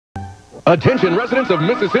Attention residents of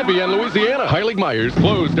Mississippi and Louisiana. Heilig Meyers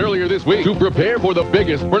closed earlier this week to prepare for the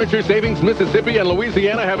biggest furniture savings Mississippi and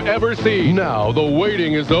Louisiana have ever seen. Now the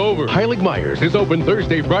waiting is over. Heilig Meyers is open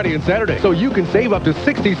Thursday, Friday, and Saturday, so you can save up to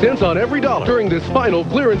 60 cents on every dollar during this final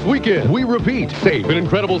clearance weekend. We repeat, save an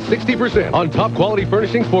incredible 60% on top quality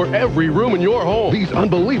furnishings for every room in your home. These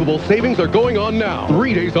unbelievable savings are going on now.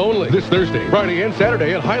 3 days only. This Thursday, Friday, and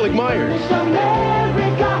Saturday at Heilig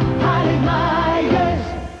Meyers.